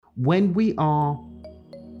when we are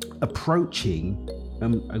approaching,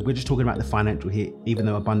 we're just talking about the financial here, even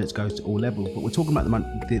though abundance goes to all levels, but we're talking about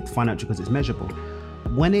the financial because it's measurable.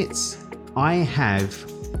 When I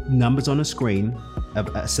have numbers on a screen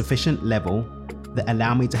of a sufficient level that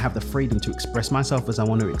allow me to have the freedom to express myself as I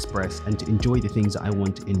want to express and to enjoy the things that I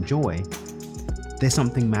want to enjoy, there's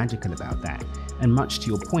something magical about that. And much to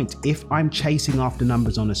your point, if I'm chasing after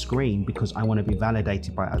numbers on a screen because I want to be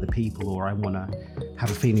validated by other people or I want to have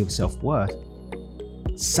a feeling of self-worth,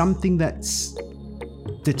 something that's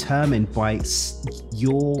determined by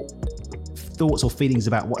your thoughts or feelings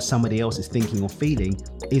about what somebody else is thinking or feeling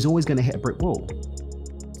is always going to hit a brick wall.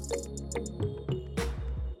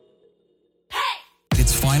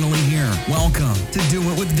 It's finally here. Welcome to Do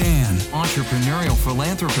It With Dan. Entrepreneurial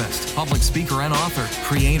philanthropist, public speaker and author,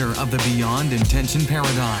 creator of the Beyond Intention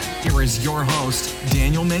Paradigm. Here is your host,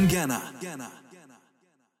 Daniel Mangena.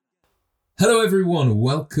 Hello everyone,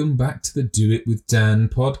 welcome back to the Do It With Dan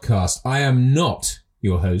podcast. I am not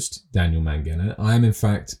your host, Daniel Mangena. I am in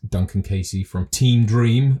fact Duncan Casey from Team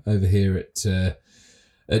Dream over here at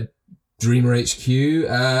Dreamer HQ,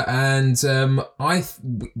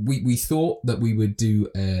 we thought that we would do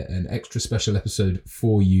an extra special episode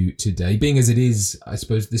for you today. Being as it is, I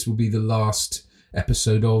suppose this will be the last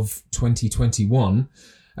episode of 2021.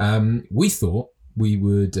 We thought we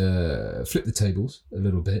would flip the tables a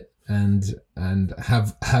little bit and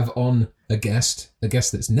have on a guest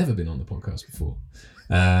that's never been on the podcast before,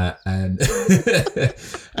 and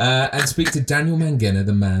speak to Daniel Mangena,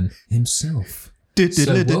 the man himself.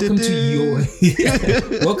 So welcome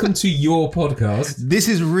to your podcast. This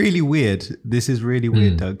is really weird.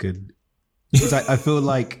 Duncan. Because I feel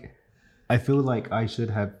like I should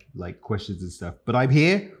have like questions and stuff, but I'm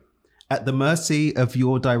here at the mercy of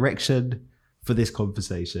your direction for this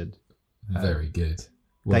conversation. Very good.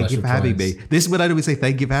 Well, thank you for having me. This is when I always say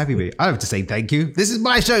thank you for having me. I don't have to say thank you. This is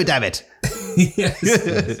my show, damn it. yes,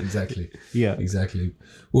 exactly. Yeah, exactly.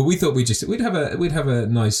 Well, we thought we'd have a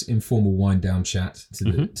nice informal wind down chat to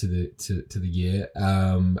the year,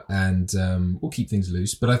 and we'll keep things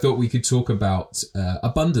loose. But I thought we could talk about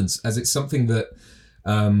abundance, as it's something that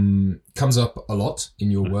comes up a lot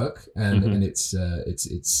in your work, and it's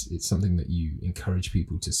something that you encourage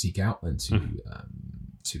people to seek out and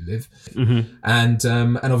to live. And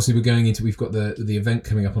obviously we've got the event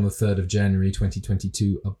coming up on the 3rd of January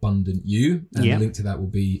 2022, Abundant You, and the link to that will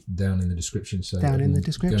be down in the description. So in the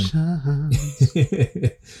description.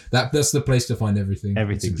 That's the place to find everything.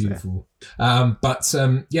 Everything's beautiful there.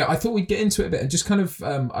 I thought we'd get into it a bit and just kind of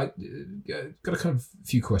I got a kind of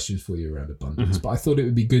few questions for you around abundance, but I thought it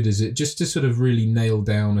would be good just to sort of really nail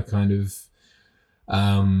down a kind of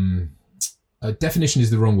definition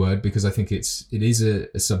is the wrong word, because I think it is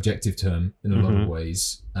a subjective term in a lot of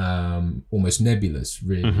ways, almost nebulous,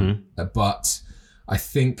 really. But I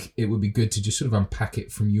think it would be good to just sort of unpack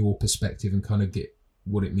it from your perspective and kind of get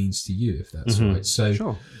what it means to you, if that's right. So,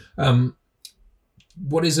 sure.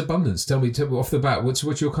 What is abundance? Tell me off the bat.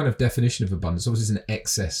 What's your kind of definition of abundance? Obviously, it's an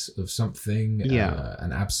excess of something,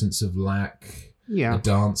 an absence of lack. A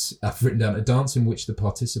dance. I've written down a dance in which the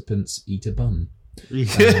participants eat a bun. A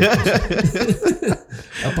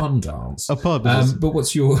bun dance. But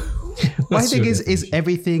what's your? My thing is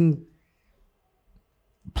everything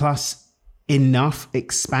plus enough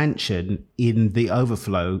expansion in the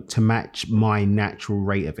overflow to match my natural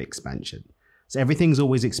rate of expansion. So everything's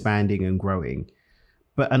always expanding and growing,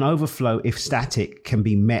 but an overflow, if static, can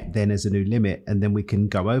be met then as a new limit, and then we can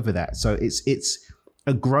go over that. So it's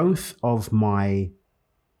a growth of my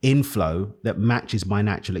inflow that matches my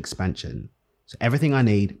natural expansion. So everything I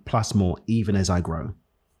need plus more, even as I grow.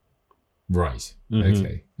 Right.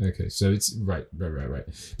 Okay. So it's right.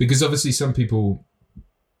 Because obviously some people,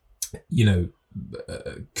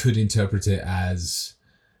 could interpret it as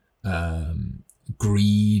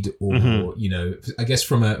greed, or I guess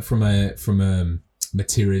from a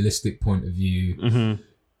materialistic point of view.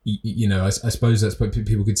 I suppose that's what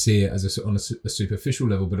people could see it as on a superficial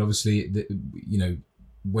level, but obviously,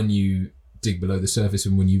 when you dig below the surface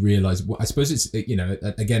and when you realize, I suppose it's,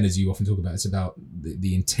 again, as you often talk about, it's about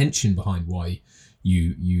the intention behind why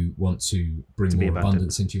you want to bring more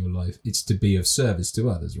abundance into your life. It's to be of service to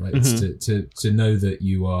others, right? It's to know that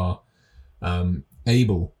you are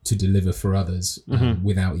able to deliver for others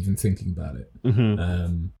without even thinking about it.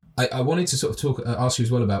 I wanted to sort of ask you as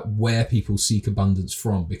well about where people seek abundance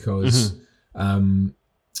from, because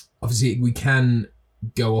obviously we can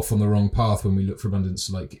go off on the wrong path when we look for abundance.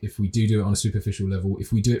 Like if we do it on a superficial level,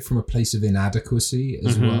 if we do it from a place of inadequacy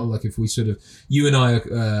as well, like if we sort of, you and I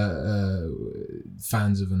are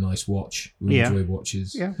fans of a nice watch. We enjoy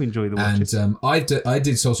watches. Yeah, we enjoy the watches. And I did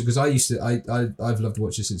Soulstone because I've loved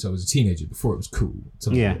watches since I was a teenager. Before it was cool to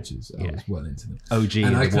love watches, I was well into them. OG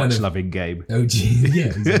and I watch loving game. OG, yeah,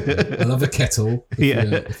 exactly. I love a kettle.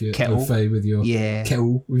 If you're kettle. au fait with your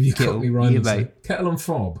kettle with your Cockney rhymes. Mate. Kettle and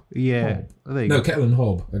fob. Yeah. Hob. No, kettle and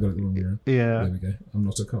hob. I got it the wrong way around. Yeah. There we go. I'm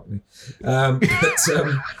not a Cockney. But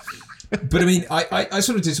I mean, I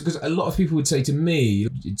sort of did, because a lot of people would say to me,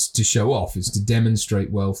 it's to show off, it's to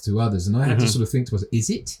demonstrate wealth to others. And I had to sort of think to myself, is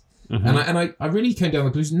it? And I really came down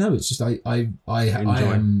the conclusion, no, it's just I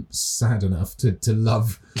am sad enough to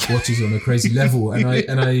love watches on a crazy level. And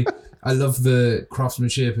I love the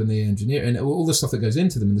craftsmanship and the engineer and all the stuff that goes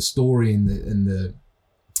into them and the story and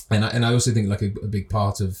I also think like a big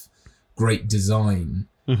part of great design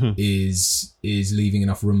is leaving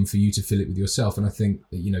enough room for you to fill it with yourself. And I think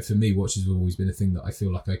that, you know, for me, watches have always been a thing that I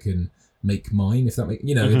feel like I can make mine, if that makes,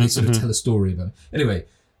 you know, they sort of tell a story about it. Anyway,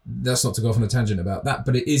 that's not to go off on a tangent about that,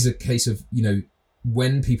 but it is a case of, you know,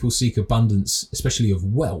 when people seek abundance, especially of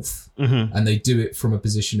wealth, and they do it from a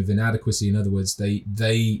position of inadequacy, in other words,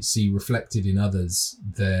 they see reflected in others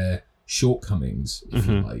their shortcomings, if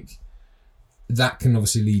you like, that can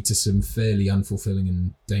obviously lead to some fairly unfulfilling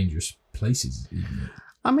and dangerous places. Even.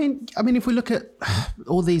 I mean, if we look at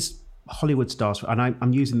all these Hollywood stars, and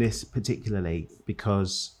I'm using this particularly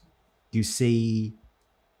because you see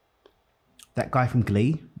that guy from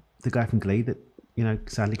Glee, that, you know,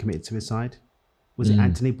 sadly committed suicide. Was it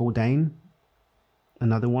Anthony Bourdain?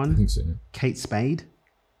 Another one? I think so. Kate Spade?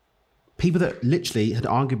 People that literally had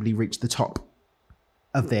arguably reached the top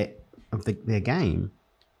of their game.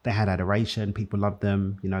 They had adoration, people loved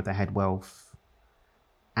them, you know, they had wealth.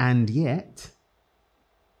 And yet,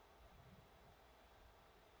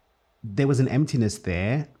 there was an emptiness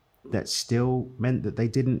there that still meant that they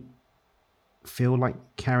didn't feel like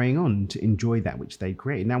carrying on to enjoy that which they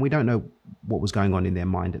created. Now, we don't know what was going on in their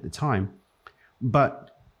mind at the time,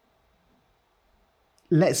 but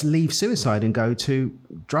let's leave suicide and go to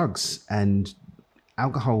drugs and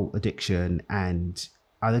alcohol addiction and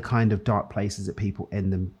other kind of dark places that people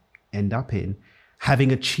end up in,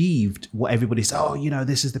 having achieved what everybody says, oh, you know,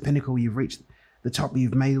 this is the pinnacle, you've reached the top,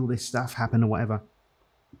 you've made all this stuff happen or whatever.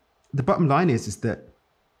 The bottom line is that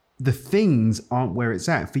the things aren't where it's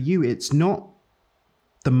at. For you, it's not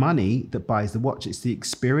the money that buys the watch, it's the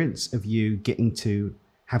experience of you getting to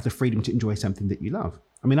have the freedom to enjoy something that you love.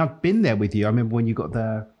 I mean, I've been there with you. I remember when you got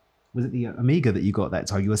was it the Omega that you got that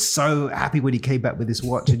time? You were so happy when you came back with this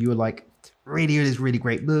watch and you were like, really in this really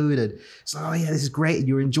great mood. And so, oh yeah, this is great. And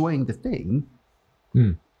you're enjoying the thing.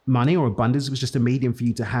 Money or abundance was just a medium for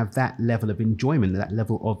you to have that level of enjoyment, that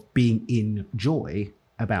level of being in joy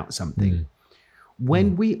about something.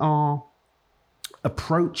 When we are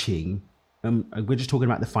approaching, we're just talking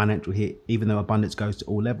about the financial here, even though abundance goes to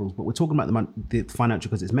all levels, but we're talking about the financial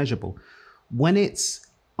because it's measurable. When it's,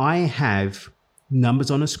 I have numbers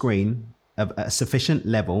on a screen of a sufficient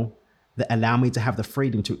level that allow me to have the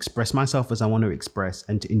freedom to express myself as I want to express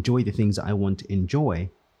and to enjoy the things that I want to enjoy,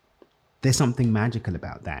 there's something magical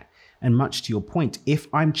about that. And much to your point, if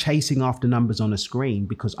I'm chasing after numbers on a screen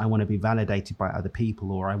because I want to be validated by other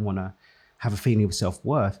people or I want to have a feeling of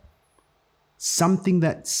self-worth, something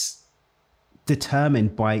that's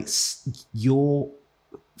determined by your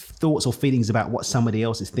thoughts or feelings about what somebody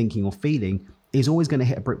else is thinking or feeling is always going to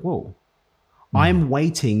hit a brick wall. I'm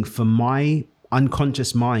waiting for my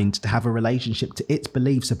unconscious mind to have a relationship to its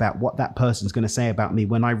beliefs about what that person's going to say about me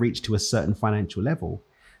when I reach to a certain financial level.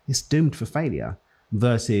 It's doomed for failure.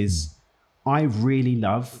 Versus I really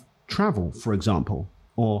love travel, for example,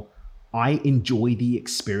 or I enjoy the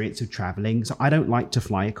experience of traveling. So I don't like to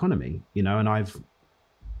fly economy, you know, and I've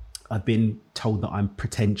been told that I'm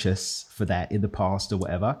pretentious for that in the past or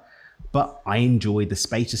whatever, but I enjoy the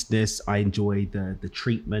spaciousness. I enjoy the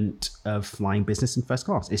treatment of flying business and first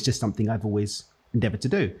class. It's just something I've always endeavored to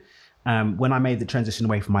do. When I made the transition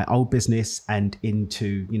away from my old business and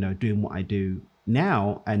into, you know, doing what I do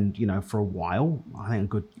now, and, you know, for a while, I think a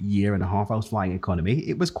good year and a half, I was flying economy.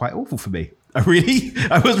 It was quite awful for me. I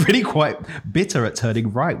was really quite bitter at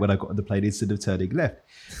turning right when I got on the plane instead of turning left.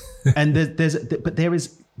 And there's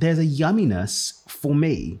a yumminess for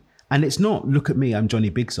me. And it's not, look at me, I'm Johnny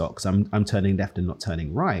Big Socks, I'm turning left and not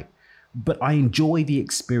turning right. But I enjoy the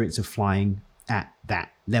experience of flying at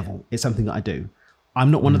that level. It's something that I do. I'm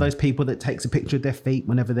not one of those people that takes a picture of their feet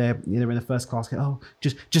whenever they're, you know, in the first class. Oh,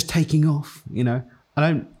 just taking off. You know, I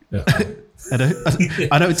don't. Yeah.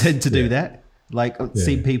 I don't tend to do that. Like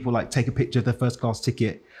seeing people like take a picture of their first class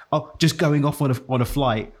ticket. Oh, just going off on a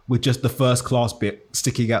flight with just the first class bit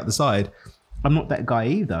sticking out the side. I'm not that guy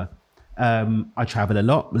either. I travel a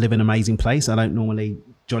lot, live in an amazing place. I don't normally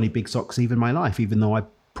Johnny Big Socks even my life, even though I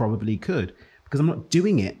probably could, because I'm not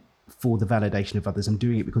doing it for the validation of others. I'm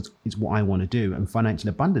doing it because it's what I want to do. And financial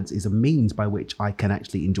abundance is a means by which I can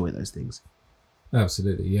actually enjoy those things.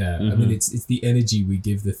 Absolutely, yeah. I mean, it's the energy we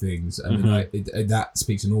give the things. I mean, that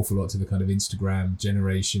speaks an awful lot to the kind of Instagram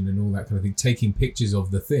generation and all that kind of thing. Taking pictures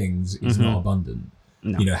of the things is not abundant.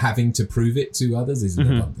 No. You know, having to prove it to others isn't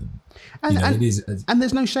abundant. And, you know, and, it is. And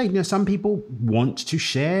there's no shade. You know, some people want to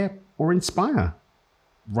share or inspire,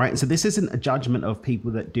 right? So this isn't a judgment of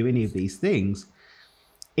people that do any of these things.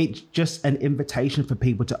 It's just an invitation for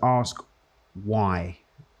people to ask why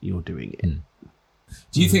you're doing it.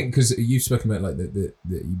 Do you think, because you've spoken about like that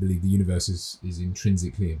you believe the universe is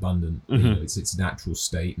intrinsically abundant, you know, it's natural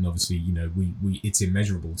state, and obviously, you know, we it's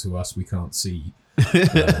immeasurable to us. We can't see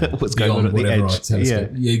what's going on at the edge. Our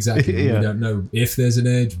telescope. Yeah, exactly. We don't know if there's an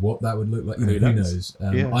edge, what that would look like. You know, who knows?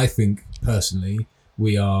 I think personally,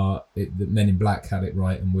 the Men in Black had it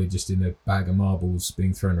right, and we're just in a bag of marbles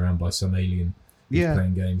being thrown around by some alien who's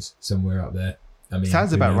playing games somewhere out there. I mean,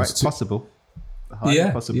 sounds about right. Possible.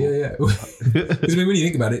 Possible. Yeah. Because I mean, when you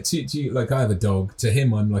think about it, to like, I have a dog. To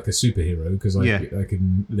him, I'm like a superhero because I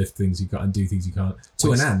can lift things you can't and do things you can't.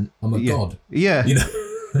 To an ant, I'm a god. Yeah. You know.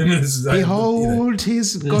 Like, behold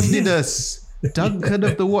his godliness, Duncan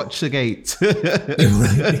of the Watchergate.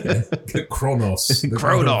 Kronos.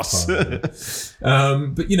 Kronos.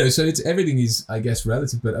 But you know, so it's everything is, I guess,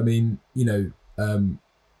 relative. But I mean, you know,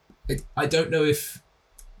 I don't know if.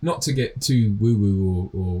 Not to get too woo-woo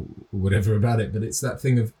or whatever about it, but it's that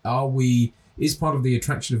thing of, is part of the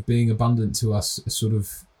attraction of being abundant to us sort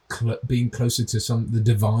of being closer to the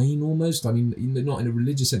divine almost? I mean, not in a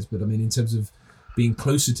religious sense, but I mean in terms of being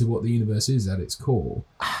closer to what the universe is at its core.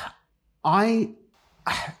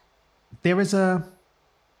 There is a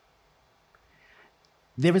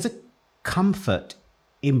comfort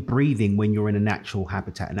in breathing when you're in a natural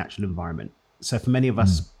habitat, a natural environment. So for many of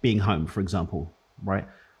us, being home, for example, right?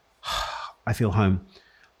 I feel home.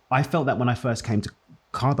 I felt that when I first came to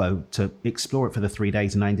Cabo to explore it for the 3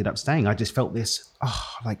 days and I ended up staying. I just felt this,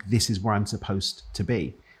 like this is where I'm supposed to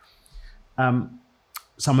be. Some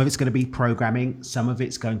of it's going to be programming. Some of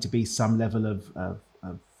it's going to be some level of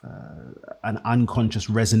an unconscious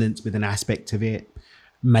resonance with an aspect of it.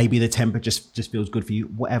 Maybe the temper just feels good for you,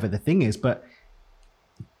 whatever the thing is. But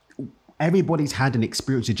everybody's had an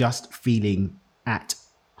experience of just feeling at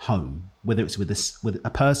home, whether it's with a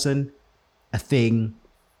person, a thing,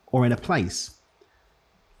 or in a place.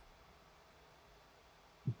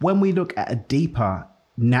 When we look at a deeper,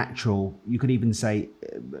 natural, you could even say,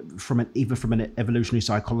 from an evolutionarily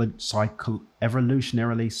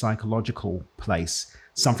psychological place,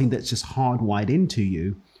 something that's just hardwired into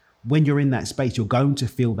you. When you're in that space, you're going to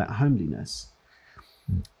feel that homeliness.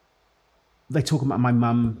 They talk about, my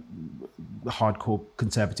mum, hardcore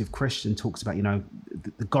conservative Christian, talks about, you know,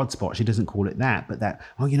 the God spot. She doesn't call it that, but that,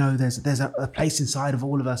 you know, there's a place inside of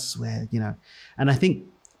all of us where, you know, and I think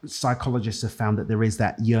psychologists have found that there is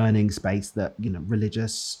that yearning space that, you know,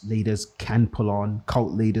 religious leaders can pull on,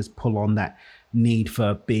 cult leaders pull on, that need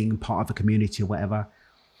for being part of a community or whatever.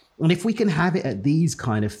 And if we can have it at these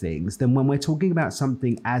kind of things, then when we're talking about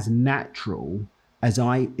something as natural as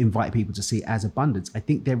I invite people to see as abundance, I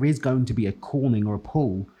think there is going to be a calling or a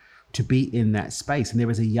pull to be in that space. And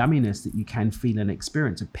there is a yumminess that you can feel and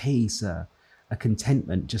experience, a peace, a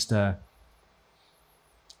contentment, just a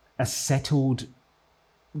settled,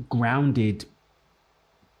 grounded,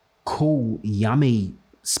 cool, yummy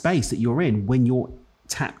space that you're in when you're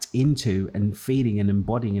tapped into and feeling and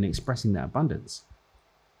embodying and expressing that abundance.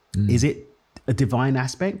 Is it a divine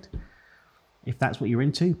aspect? If that's what you're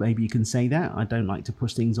into, maybe you can say that. I don't like to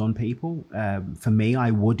push things on people. For me,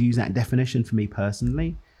 I would use that definition for me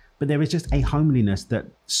personally. But there is just a homeliness that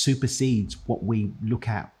supersedes what we look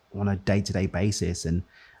at on a day-to-day basis. And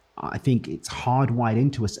I think it's hardwired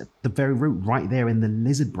into us at the very root, right there in the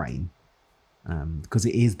lizard brain, because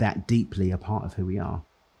it is that deeply a part of who we are.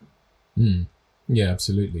 Yeah,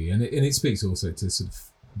 absolutely. And it speaks also to sort of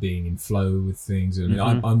being in flow with things. I mean,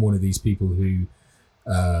 I'm one of these people who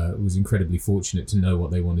was incredibly fortunate to know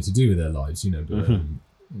what they wanted to do with their lives, you know,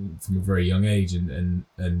 from a very young age, and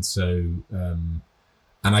so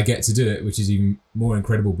and I get to do it, which is even more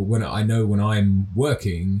incredible. But when I'm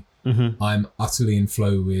working, I'm utterly in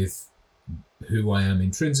flow with who I am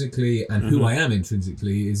intrinsically, and who I am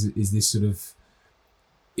intrinsically is this sort of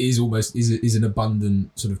is an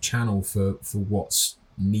abundant sort of channel for what's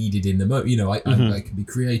needed in the moment. I can be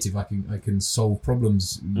creative. I can solve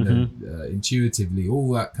problems, intuitively,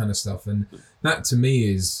 all that kind of stuff. And that to me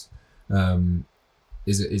is a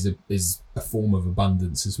form of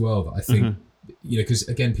abundance as well. That I think, because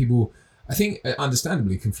again, people, I think,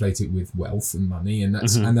 understandably conflate it with wealth and money, and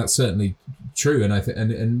that's certainly true. And I think,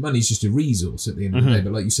 and money's just a resource at the end of the day.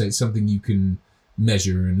 But like you say, it's something you can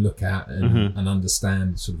measure and look at and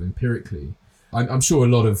understand sort of empirically. I'm sure a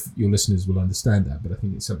lot of your listeners will understand that, but I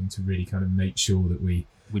think it's something to really kind of make sure that we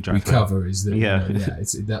cover is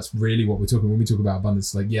that that's really what we're talking when we talk about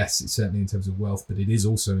abundance. Like, yes, it's certainly in terms of wealth, but it is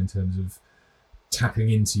also in terms of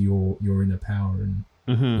tapping into your inner power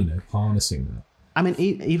and harnessing that. I mean,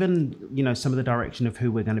 even some of the direction of who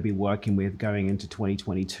we're going to be working with going into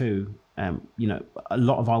 2022. A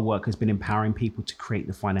lot of our work has been empowering people to create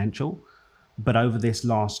the financial, but over this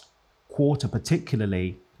last quarter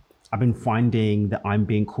particularly, I've been finding that I'm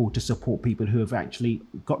being called to support people who have actually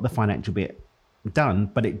got the financial bit done,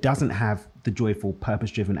 but it doesn't have the joyful,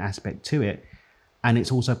 purpose-driven aspect to it. And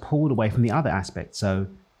it's also pulled away from the other aspect. So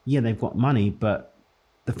yeah, they've got money, but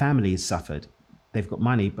the family has suffered. They've got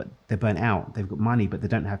money, but they're burnt out. They've got money, but they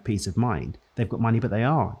don't have peace of mind. They've got money, but they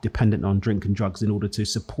are dependent on drink and drugs in order to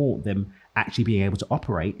support them actually being able to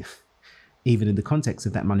operate, even in the context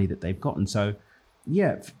of that money that they've gotten. So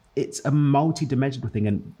yeah, it's a multi-dimensional thing.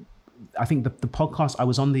 And I think the podcast, I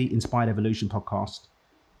was on the Inspired Evolution podcast.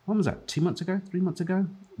 When was that? 2 months ago, 3 months ago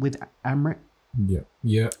with Amrit?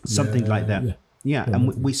 Yeah. Something like that. Yeah.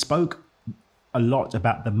 And we spoke a lot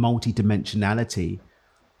about the multi-dimensionality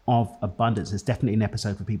of abundance. It's definitely an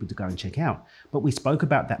episode for people to go and check out. But we spoke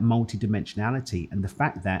about that multi-dimensionality and the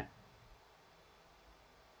fact that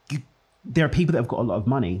there are people that have got a lot of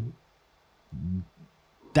money.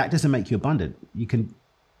 That doesn't make you abundant. You can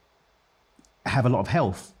have a lot of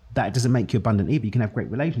health. That doesn't make you abundant either. You can have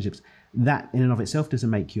great relationships. That in and of itself doesn't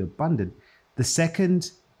make you abundant. The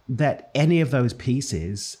second that any of those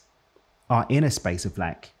pieces are in a space of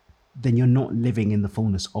lack, then you're not living in the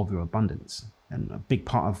fullness of your abundance. And a big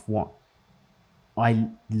part of what I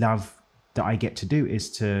love that I get to do is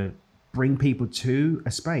to bring people to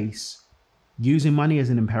a space using money as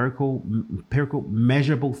an empirical,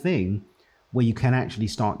 measurable thing where you can actually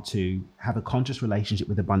start to have a conscious relationship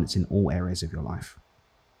with abundance in all areas of your life.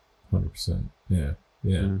 100%.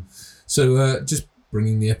 Yeah. So just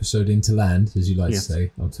bringing the episode into land, as you like to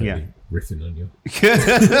say. I'm totally riffing on you.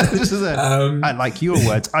 I like your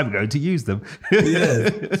words. I'm going to use them.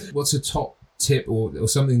 What's a top tip or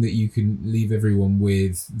something that you can leave everyone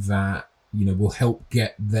with that will help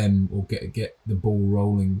get them or get the ball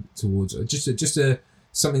rolling towards just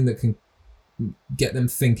something that can get them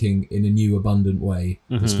thinking in a new abundant way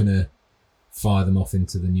that's going to fire them off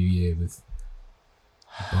into the new year with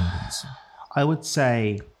abundance? I would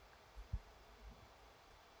say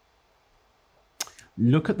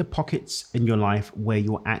look at the pockets in your life where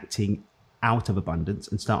you're acting out of abundance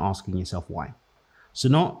and start asking yourself why. So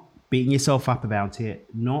not beating yourself up about it,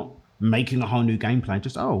 not making a whole new game plan,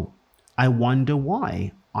 just, I wonder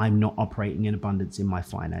why I'm not operating in abundance in my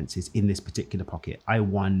finances in this particular pocket. I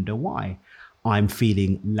wonder why I'm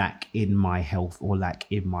feeling lack in my health or lack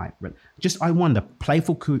in my... I wonder,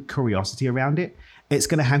 playful curiosity around it. It's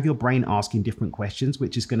going to have your brain asking different questions,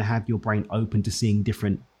 which is going to have your brain open to seeing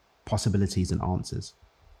different possibilities and answers.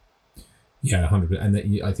 Yeah, 100%.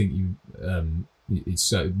 And I think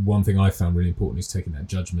it's one thing I found really important is taking that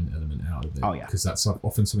judgment element out of it. Oh yeah, because that's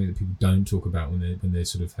often something that people don't talk about when they're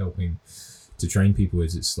sort of helping to train people.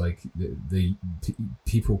 Is it's like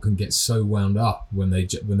people can get so wound up when they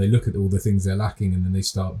look at all the things they're lacking and then they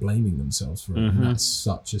start blaming themselves for it. And that's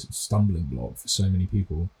such a stumbling block for so many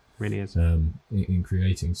people. Really is. In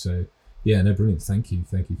creating. So yeah, no, brilliant. Thank you.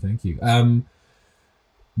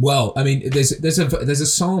 Well, I mean, there's a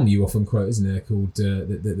psalm you often quote, isn't there, called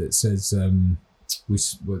that says,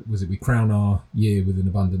 we crown our year with an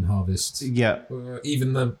abundant harvest. Yeah.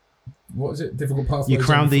 Even the, what was it? Difficult pathways. You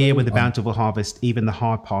crown the year with a bountiful harvest. Even the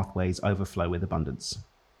hard pathways overflow with abundance.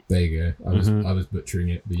 There you go. I was butchering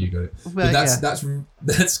it, but you got it. But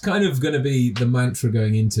that's kind of going to be the mantra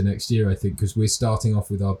going into next year, I think, because we're starting off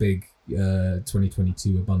with our big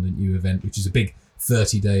 2022 Abundant You event, which is a big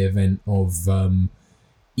 30-day event of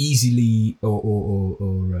easily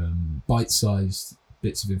or bite-sized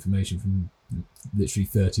bits of information from literally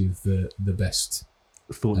 30 of the best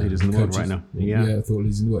thought leaders in the world right now. Yeah, thought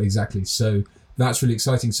leaders in the world, exactly. So that's really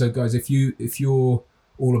exciting. So guys, if you're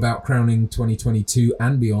all about crowning 2022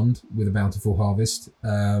 and beyond with a bountiful harvest,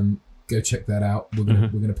 go check that out. We're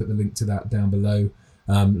gonna put the link to that down below.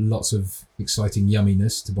 Lots of exciting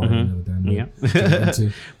yumminess to borrow another damn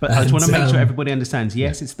word. But I just want to make sure everybody understands.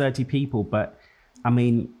 Yes, it's 30 people, but I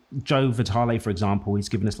mean, Joe Vitale, for example, he's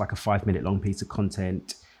given us like a 5-minute long piece of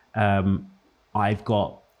content. I've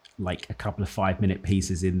got like a couple of 5-minute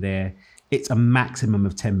pieces in there. It's a maximum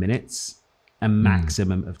of 10 minutes. A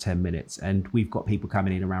maximum of 10 minutes. And we've got people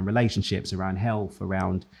coming in around relationships, around health,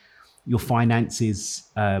 around your finances.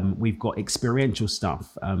 We've got experiential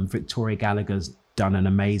stuff. Victoria Gallagher's done an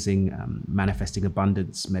amazing manifesting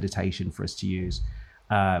abundance meditation for us to use.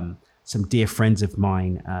 Some dear friends of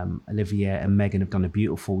mine, Olivia and Megan, have done a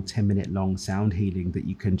beautiful 10-minute long sound healing that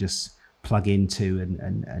you can just plug into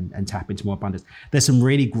and tap into more abundance. There's some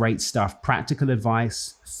really great stuff, practical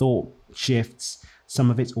advice, thought shifts. Some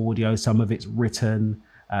of it's audio, some of it's written,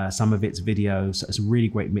 some of it's video. So it's a really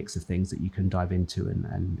great mix of things that you can dive into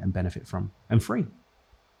and benefit from, and free.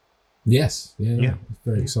 Yes. Yeah. It's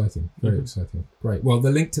very exciting. Very exciting. Great. Well, the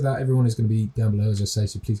link to that, everyone, is going to be down below, as I say,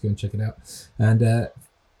 so please go and check it out. And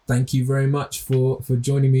thank you very much for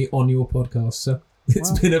joining me on your podcast, sir.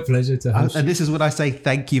 It's been a pleasure to host you. And this is what I say,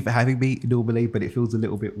 thank you for having me normally, but it feels a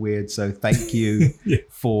little bit weird. So thank you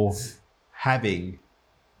for having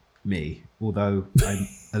me, although I'm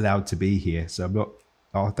allowed to be here. So I'm not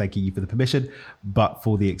thanking you for the permission, but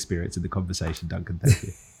for the experience and the conversation, Duncan. Thank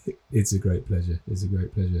you. It's a great pleasure. It's a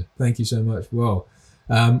great pleasure. Thank you so much. Well,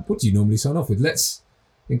 what do you normally sign off with? Let's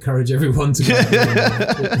encourage everyone to go.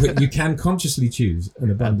 You can consciously choose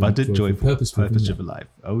an abundant, joyful, purposeful life.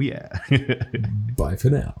 Oh yeah. Bye for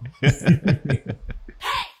now.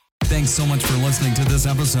 Thanks so much for listening to this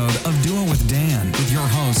episode of Do It With Dan with your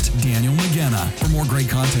host, Daniel McGenna. For more great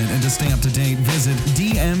content and to stay up to date, visit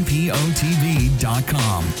dmpotv.com.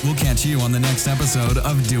 We'll catch you on the next episode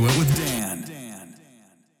of Do It With Dan.